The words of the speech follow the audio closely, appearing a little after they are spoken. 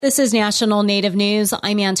This is National Native News.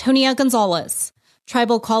 I'm Antonia Gonzalez.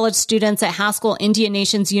 Tribal college students at Haskell Indian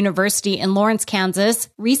Nations University in Lawrence, Kansas,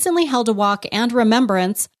 recently held a walk and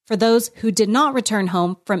remembrance for those who did not return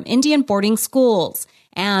home from Indian boarding schools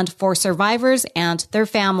and for survivors and their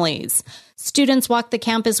families. Students walked the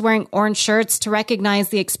campus wearing orange shirts to recognize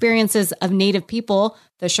the experiences of Native people.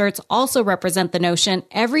 The shirts also represent the notion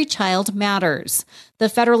every child matters. The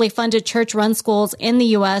federally funded church-run schools in the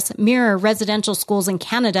U.S. mirror residential schools in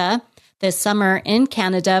Canada. This summer in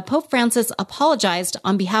Canada, Pope Francis apologized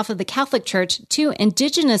on behalf of the Catholic Church to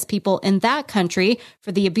Indigenous people in that country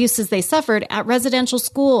for the abuses they suffered at residential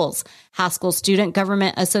schools. Haskell Student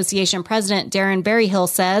Government Association President Darren Berryhill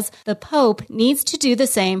says the Pope needs to do the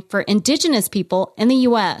same for Indigenous people in the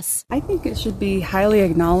U.S. I think it should be highly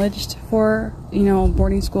acknowledged for,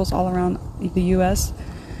 boarding schools all around the U.S.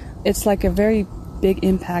 It's like a very big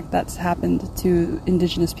impact that's happened to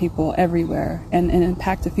Indigenous people everywhere and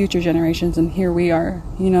impact to future generations. And here we are,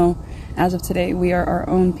 as of today, we are our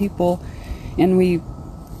own people and we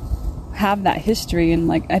have that history.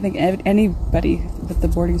 And I think anybody with the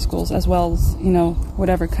boarding schools, as well as,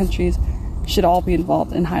 whatever countries, should all be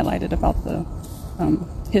involved and highlighted about the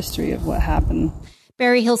history of what happened.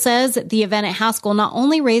 Berryhill says the event at Haskell not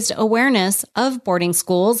only raised awareness of boarding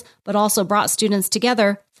schools, but also brought students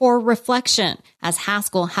together for reflection, as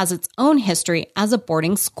Haskell has its own history as a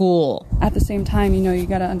boarding school. At the same time, you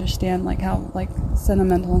got to understand how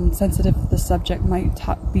sentimental and sensitive the subject might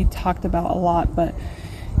be talked about a lot, but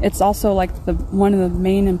it's also one of the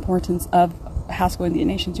main importance of Haskell Indian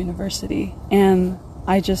Nations University. And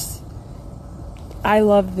I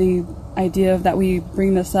love the idea that we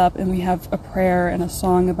bring this up and we have a prayer and a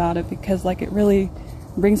song about it, because it really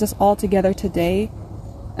brings us all together today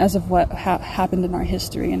as of what happened in our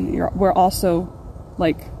history. And we're also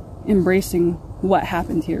embracing what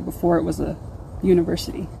happened here before it was a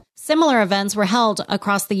university. Similar events were held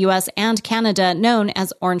across the U.S. and Canada, known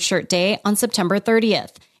as Orange Shirt Day, on September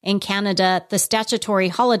 30th. In Canada, the statutory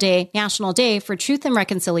holiday, National Day for Truth and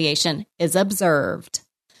Reconciliation, is observed.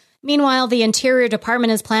 Meanwhile, the Interior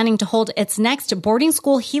Department is planning to hold its next boarding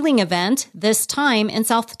school healing event, this time in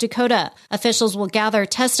South Dakota. Officials will gather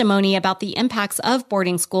testimony about the impacts of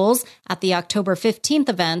boarding schools at the October 15th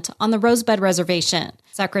event on the Rosebud Reservation.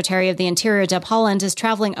 Secretary of the Interior Deb Haaland is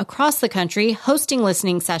traveling across the country hosting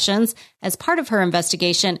listening sessions as part of her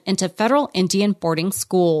investigation into federal Indian boarding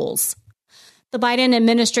schools. The Biden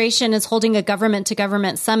administration is holding a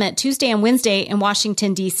government-to-government summit Tuesday and Wednesday in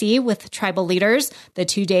Washington, D.C. with tribal leaders. The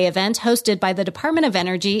two-day event hosted by the Department of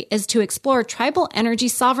Energy is to explore tribal energy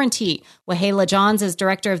sovereignty. Waheela Johns is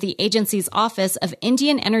director of the agency's Office of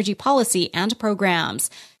Indian Energy Policy and Programs.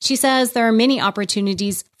 She says there are many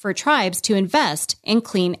opportunities for tribes to invest in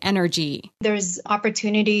clean energy. There's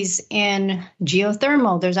opportunities in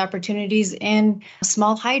geothermal. There's opportunities in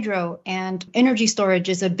small hydro, and energy storage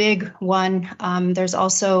is a big one. There's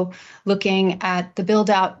also looking at the build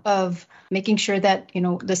out of making sure that,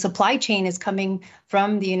 the supply chain is coming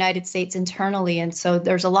from the United States internally. And so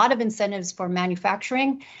there's a lot of incentives for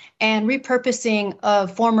manufacturing and repurposing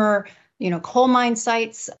of former, coal mine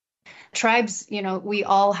sites. Tribes, we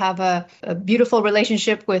all have a beautiful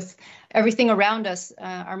relationship with everything around us,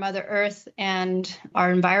 our Mother Earth and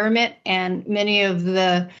our environment. And many of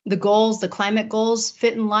the goals, the climate goals,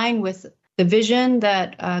 fit in line with the vision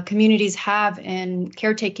that communities have in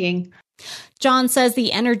caretaking. John says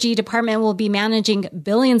the Energy Department will be managing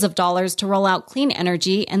billions of dollars to roll out clean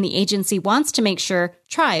energy, and the agency wants to make sure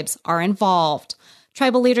tribes are involved.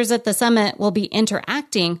 Tribal leaders at the summit will be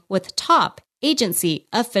interacting with top agency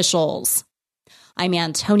officials. I'm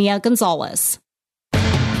Antonia Gonzalez.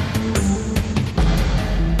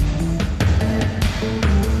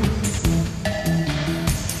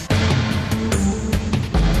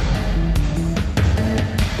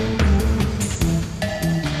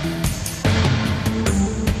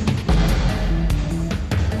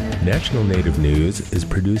 National Native News is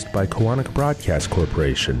produced by Koahnic Broadcast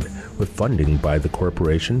Corporation with funding by the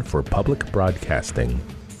Corporation for Public Broadcasting.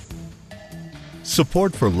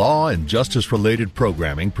 Support for law and justice-related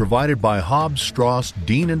programming provided by Hobbs, Strauss,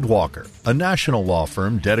 Dean & Walker, a national law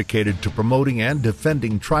firm dedicated to promoting and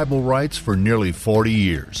defending tribal rights for nearly 40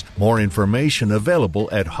 years. More information available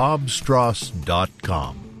at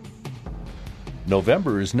hobbsstrauss.com.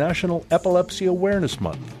 November is National Epilepsy Awareness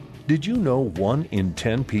Month. Did you know 1 in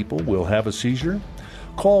 10 people will have a seizure?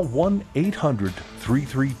 Call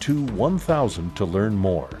 1-800-332-1000 to learn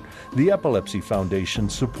more. The Epilepsy Foundation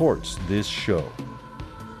supports this show.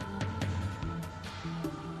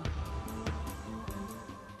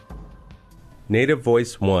 Native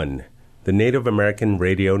Voice One, the Native American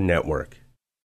Radio Network.